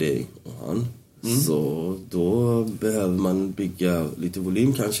som mig och dig och han. Så då behöver man bygga lite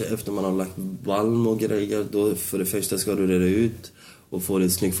volym kanske efter man har lagt balm och grejer. Då för det första ska du reda ut och få det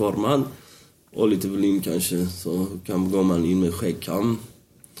snyggt formad. Och lite volym kanske, så går man in med skäggkam.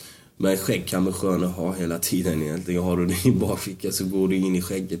 Men skäggkam är skön att ha hela tiden egentligen. Har du det i bakficka så går du in i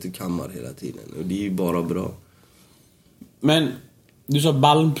skägget och kammar hela tiden. Och det är ju bara bra. Men du sa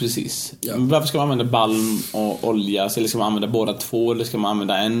balm precis. Ja. Varför ska man använda balm och olja? Eller ska man använda båda två? Eller ska man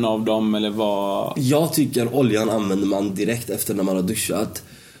använda en av dem? Eller vad? Jag tycker oljan använder man direkt efter när man har duschat.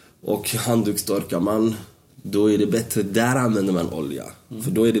 Och handdukstorkar man, då är det bättre. Där använder man olja.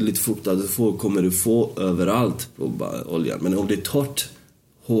 För då är det lite fuktat. Då kommer du få överallt på oljan. Men om det är torrt,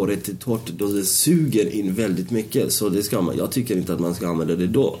 håret är torrt, då det suger in väldigt mycket. Så det ska man. Jag tycker inte att man ska använda det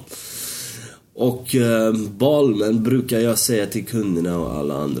då. Och balmen brukar jag säga till kunderna och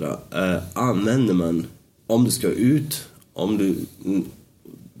alla andra. Använder man om du ska ut,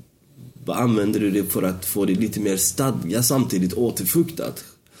 använder du det för att få det lite mer stadga, samtidigt återfuktat.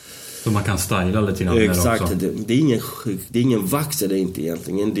 Så man kan styla lite grann. Exakt, också. Det är ingen vax, är det inte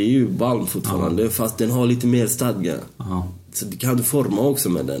egentligen. Det är ju balm fortfarande, fast den har lite mer stadga. Så det kan du forma också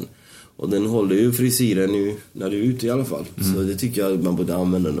med den. Och den håller ju frisyren nu när du är ute i alla fall. Så det tycker jag man borde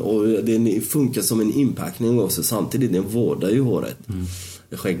använda den. Och den funkar som en inpackning också. Samtidigt, den vårdar ju håret.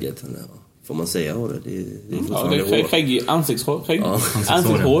 Skägget. Får man säga håret? Det är fortfarande hår. Skägg, ansiktshår.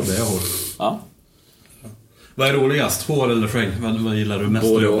 Ansiktshår. Det är hår. Ja. Vad är roligast? Hår eller skägg? Vad gillar du mest?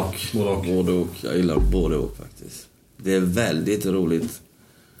 Både och. Jag gillar både och faktiskt. Det är väldigt roligt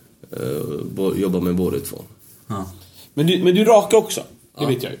jobba med båda två. Ja. Men du rakar också. Det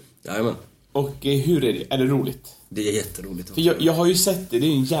vet jag ju. Jajamän. Och hur är det? Är det roligt? Det är jätteroligt. För jag har ju sett det. Det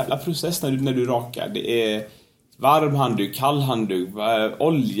är en jävla process när du rakar. Det är varm handduk, kall handduk,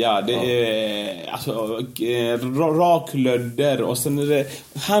 olja. Det är alltså raklödder. Och sen är det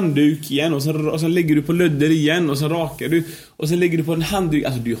handduk igen. Och sen lägger du på lödder igen. Och sen rakar du. Och sen lägger du på en handduk.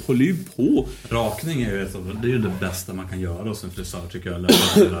 Alltså du håller ju på. Rakning är ju det bästa man kan göra hos en frisör, tycker jag.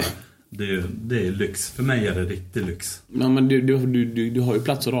 Det är lyx. För mig är det riktig lyx. Ja, men du har ju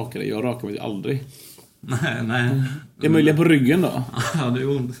plats att raka dig. Jag rakar mig aldrig. Nej. Det är möjligen på ryggen då. Ja, det är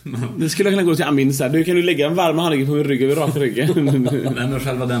ont. Det skulle jag kunna gå till Amin så här. Du kan du lägga en varm handduk på min rygg och vi rakar ryggen. Nej, men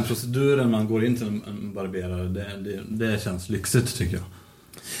själva den proceduren man går in till en barberare, det känns lyxigt, tycker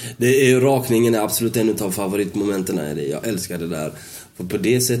jag. Rakningen är absolut en av favoritmomenten i det. Jag älskar det där. För på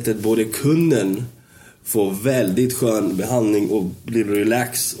det sättet både kunden får väldigt skön behandling och blir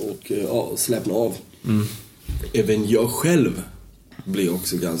relax och släppna av. Även jag själv blir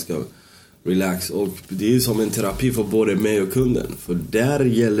också ganska relax, och det är ju som en terapi för både mig och kunden. För där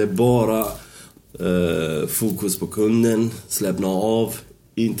gäller bara fokus på kunden, släppna av,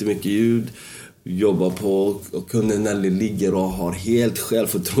 inte mycket ljud, jobba på, och kunden när det ligger och har helt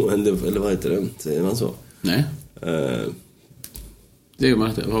självförtroende, eller vad heter det? Säger man så? Nej. Det gör man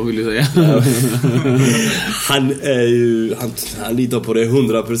inte. Vad vill du säga? Han litar på det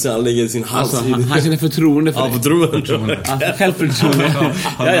 100%. Han lägger sin hals alltså, han känner förtroende för det. Förtroende. Självförtroende.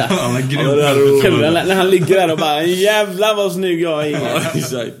 När han ligger där och bara jävlar vad snygg jag är. Ja,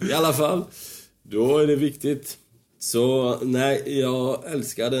 exakt. I alla fall, då är det viktigt. Så nej, jag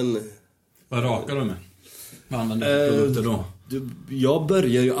älskar den. Vad rakar du med? Vad använder du produkter då? Jag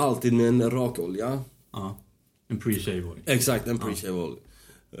börjar ju alltid med en rakolja. Ja. En pre-shave olja. Exakt, en pre-shave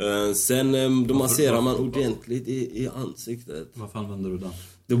olja. Sen då masserar man ordentligt i ansiktet. Varför använder du den?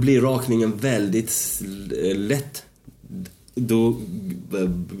 Då blir rakningen väldigt lätt. Då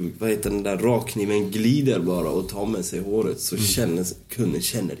den där rakkniven glider bara och tar med sig håret, så kunden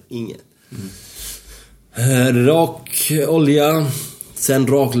känner inget. Rakolja, sen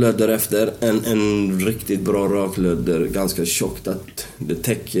raklödder efter. En riktigt bra raklödder, ganska tjockt, att det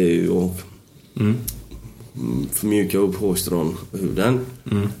täcker ju och förmjuka upp hårstrån på huden.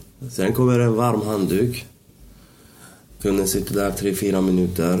 Sen kommer en varm handduk. Kunden sitter där 3-4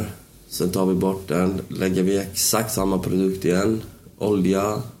 minuter. Sen tar vi bort den. Lägger vi exakt samma produkt igen.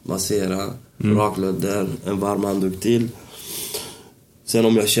 Olja, massera, raklödder, en varm handduk till. Sen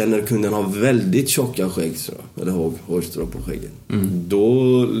om jag känner kunden har väldigt tjocka skäggstrå eller hårstrå på skäggen,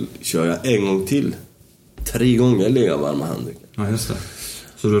 då kör jag en gång till. 3 gånger lägger varma handdukar. Ja, just det.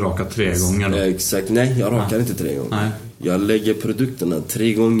 Så du rakar 3 gånger då? Exakt, nej, jag rakar inte 3 gånger. Nej. Jag lägger produkterna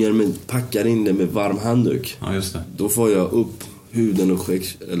 3 gånger, men packar in det med varm handduk. Ja, just det. Då får jag upp huden och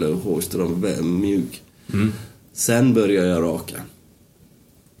eller hårstrån mjuk. Sen börjar jag raka.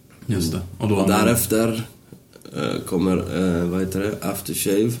 Just det. Och då därefter kommer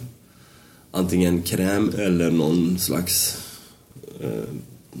aftershave. Antingen kräm eller någon slags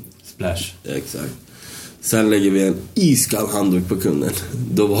splash. Exakt. Sen lägger vi en iskall handduk på kunden.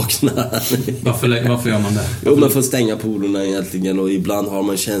 Då vaknar han. Varför gör man det? Jo, man får stänga polerna egentligen. Och ibland har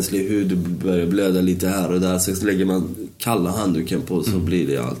man känslig hud och börjar blöda lite här och där. Så lägger man kalla handduken på, så blir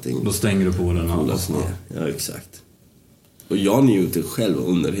det allting. Då stänger du polerna. Ja, exakt. Och jag njuter själv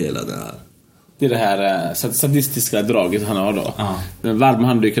under hela det här. Det är det här sadistiska draget han har då. Den varma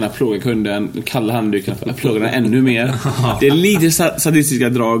handduken att plåga kunden, den kalla handduken att plåga den ännu mer. Det är lite sadistiska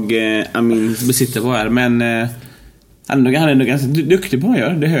drag Amin besitter på här. Men han är nog ganska duktig på vad han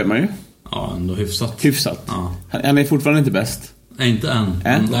gör, det hör man ju. Ja, ändå hyfsat. Ja. Han är fortfarande inte bäst. Inte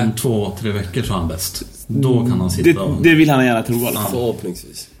än. Om 2-3 veckor så är han bäst. Då kan han sitta och... Det vill han gärna tro.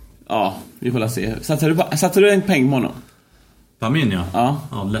 Förhoppningsvis. Ja, vi får se. Satte du en peng på honom? På Amin, ja.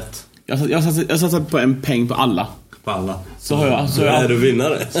 Ja, lätt. Jag satte på en peng på alla. På alla. Så har jag... Så är du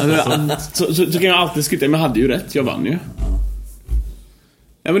vinnare? Så kan jag alltid skryta. Men jag hade ju rätt, jag vann ju.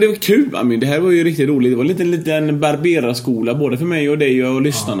 Ja, men det var kul, Amin. Det här var ju riktigt roligt. Det var en liten barberarskola både för mig och dig och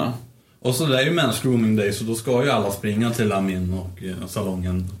lyssnarna. Och så det är ju Men's Grooming Day, så då ska ju alla springa till Amin och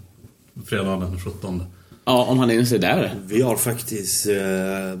salongen fredag den 17. Ja, om han är ens är där. Vi har faktiskt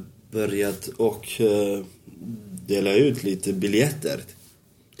börjat och dela ut lite biljetter.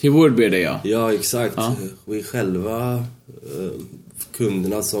 Till World Beer Day, ja. Ja, exakt. Ja. Vi själva,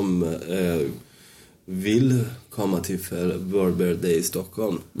 kunderna som vill komma till World Beer Day i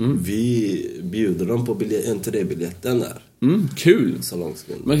Stockholm, vi bjuder dem på biljetten där. Kul.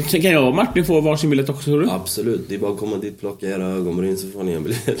 Salongskunden. Men kan jag och Martin få varsin biljett också, tror du? Absolut, det är bara att komma dit, plocka era ögonbryn så får ni en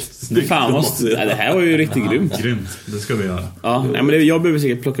biljett. Fan, det här var ju riktigt grymt. Grymt, det ska vi göra. Ja, nej, men jag behöver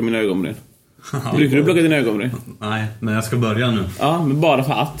säkert plocka mina ögonbryn. Brukar du plocka dina ögonbryn? Nej, men jag ska börja nu. Ja, men bara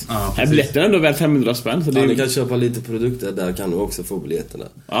för att. Här biljetten är ändå väl 500 spänn. Så det ni kan köpa lite produkter, där kan du också få biljetterna.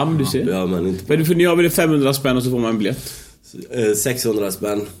 Ja, men du ser. Ja, men inte. Men för jag vill 500 spänn och så får man en biljett. 600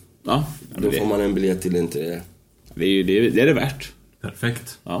 spänn. Ja. Då får man en biljett till inte. Det är det värt.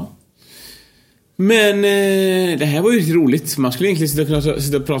 Perfekt. Ja. Men det här var ju riktigt roligt. Man skulle egentligen kunna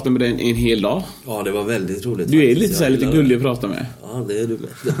sitta och prata med dig en hel dag. Ja, det var väldigt roligt. Du är lite så här, lite gullig att prata med. Ja, det är du med.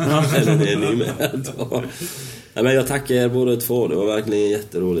 Eller det är ni med. Ja, men jag tackar er båda två. Det var verkligen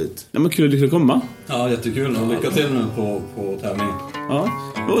jätteroligt. Ja, men kul att du kunde komma. Ja, jättekul. Och lycka till nu på tävling. Ja.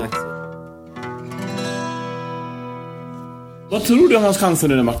 Tack. Vad tror du om hans chanser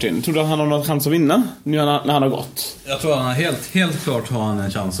nu, Martin? Tror du att han har någon chans att vinna nu när han har gått? Jag tror att han helt klart har han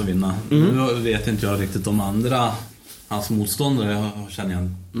en chans att vinna. Nu vet inte jag riktigt om andra, hans motståndare jag känner jag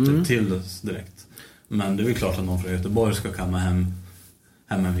inte till direkt. Men det är väl klart att någon från Göteborg ska kamma hem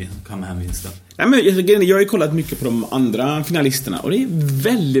vinsten. Ja, men jag har ju kollat mycket på de andra finalisterna och det är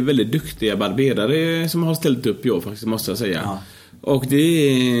väldigt, väldigt duktiga barberare som har ställt upp i år faktiskt, måste jag säga. Ja. Och det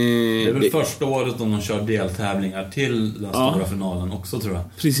är väl första året de kör deltävlingar till den stora finalen också, tror jag.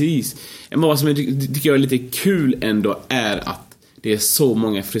 Precis. Men vad som jag tycker jag är lite kul ändå är att det är så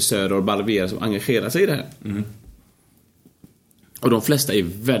många frisörer och barberare som engagerar sig i det här. Och de flesta är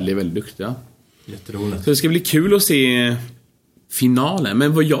väldigt, väldigt duktiga. Jätteroligt. Så det ska bli kul att se finalen.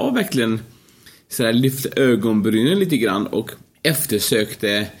 Men vad jag verkligen så där lyfte ögonbrynen lite grann och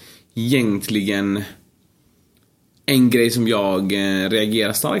eftersökte egentligen en grej som jag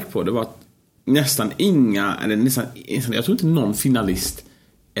reagerar starkt på, det var att nästan jag tror inte någon finalist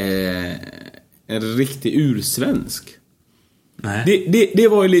är riktigt ursvensk. Nej. Det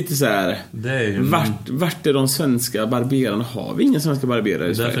var ju lite så här. Det är ju vart är de svenska barberarna? Har vi inga svenska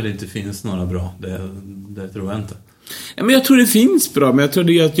barberare i Sverige? Därför det inte finns några bra. Det tror jag inte. Ja, men jag tror det finns bra, men jag tror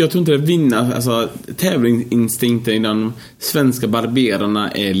inte det vinner. Alltså, tävlingsinstinkten i de svenska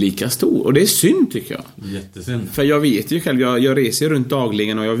barberarna är lika stor. Och det är synd, tycker jag. Jättesynd. För jag vet ju själv, jag reser runt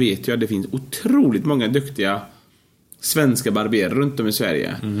dagligen och jag vet ju att det finns otroligt många duktiga svenska barberare runt om i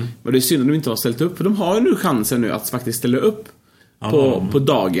Sverige. Men det är synd att de inte har ställt upp. För de har ju nu chansen nu att faktiskt ställa upp på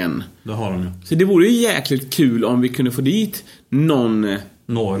dagen. Det har de ju. Så det vore ju jäkligt kul om vi kunde få dit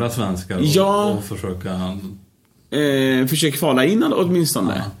några svenskar och försöka kvala in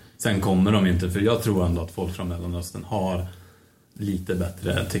åtminstone. Ja. Sen kommer de inte, för jag tror ändå att folk från Mellanöstern har lite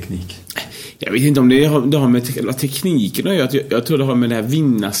bättre teknik. Jag vet inte om det har med tekniken att göra. Jag tror det har med det här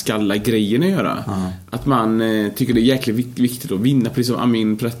vinnarskalla-grejen att göra. Att man tycker det är jäkligt viktigt att vinna. Precis som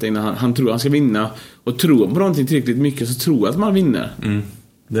Amin berättade innan. Han tror han ska vinna. Och tror på någonting tillräckligt mycket så tror att man vinner.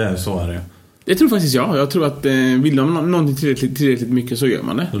 Det är så är det. Det tror faktiskt jag. Jag tror att vill man någonting tillräckligt mycket så gör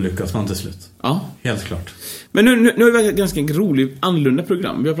man det. Då lyckas man till slut. Ja. Helt klart. Men nu har vi ett ganska roligt, annorlunda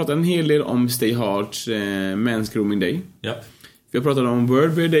program. Vi har pratat en hel del om Stay Hearts Men's Grooming Day. Ja. Vi har pratat om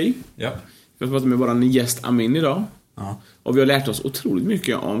World Bear Day. Ja. Vi har pratat med vår gäst Amin idag. Ja. Och vi har lärt oss otroligt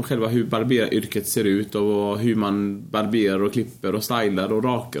mycket om själva hur barberaryrket ser ut och hur man barberar och klipper och stylar och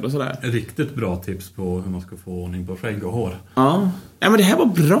rakar och sådär. Riktigt bra tips på hur man ska få ordning på skägg och hår. Ja, men det här var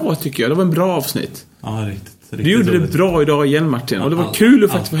bra tycker jag. Det var en bra avsnitt. Ja, riktigt du gjorde det bra idag igen, Martin. Och det var kul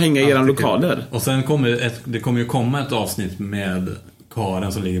att faktiskt få hänga i era lokaler. Och sen kommer ju komma ett avsnitt med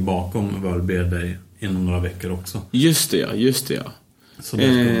Karen som ligger bakom World Bear Day inom några veckor också. Just det. Så då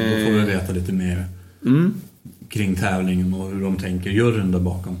får vi veta lite mer kring tävlingen och hur de tänker juryn där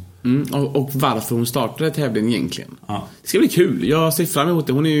bakom. Och varför hon startade tävlingen egentligen. Ja. Det ska bli kul. Jag ser fram emot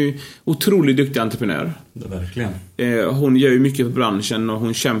det. Hon är ju otroligt duktig entreprenör. Det verkligen. Hon gör ju mycket för branschen och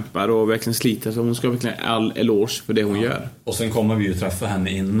hon kämpar och verkligen sliter. Så hon ska verkligen all eloge för det hon gör. Och sen kommer vi ju träffa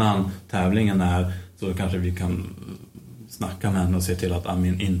henne innan tävlingen är. Så kanske vi kan snacka med henne och se till att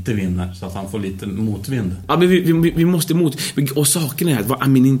Amin inte vinner. Så att han får lite motvind. Ja, men vi måste och saken är att vad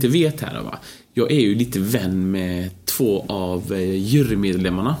Amin inte vet här va. Jag är ju lite vän med 2 av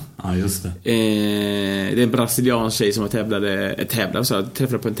jurymedlemmarna. Ja, just det. Det är en brasiliansk tjej som tävlade så jag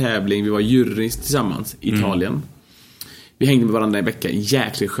träffade på en tävling. Vi var jurys tillsammans i Italien. Vi hängde med varandra en vecka. En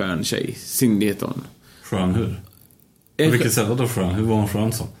jäkligt skön tjej. Cindy heter hon. Skön hur? På vilket sätt var då skön? Hur var hon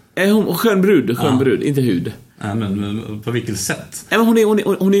skön så? Hon skön brud, inte hud. Nej, men på vilket sätt? Hon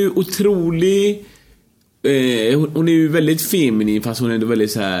är ju otrolig. Hon är ju väldigt feminin fast hon är ändå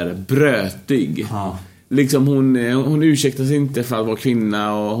väldigt så här brötig. Ja. Liksom hon ursäktar sig inte för att vara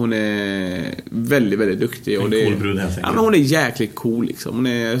kvinna och hon är väldigt, väldigt duktig. En och cool brud helt enkelt. Ja, men hon är jäkligt cool liksom.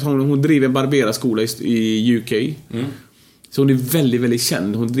 Hon driver en barberarskola i UK. Så hon är väldigt, väldigt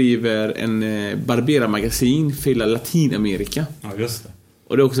känd. Hon driver en barberarmagasin för hela Latinamerika. Ja, just det.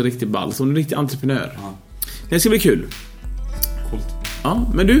 Och det är också riktigt ball. Så hon är en riktig entreprenör. Ja. Det ska bli kul. Coolt.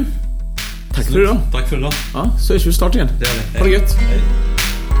 Ja, men du. Tack för idag. Tack för idag. Ja, så hörs vi snart igen. Det gör vi. Ha det gött. Hej.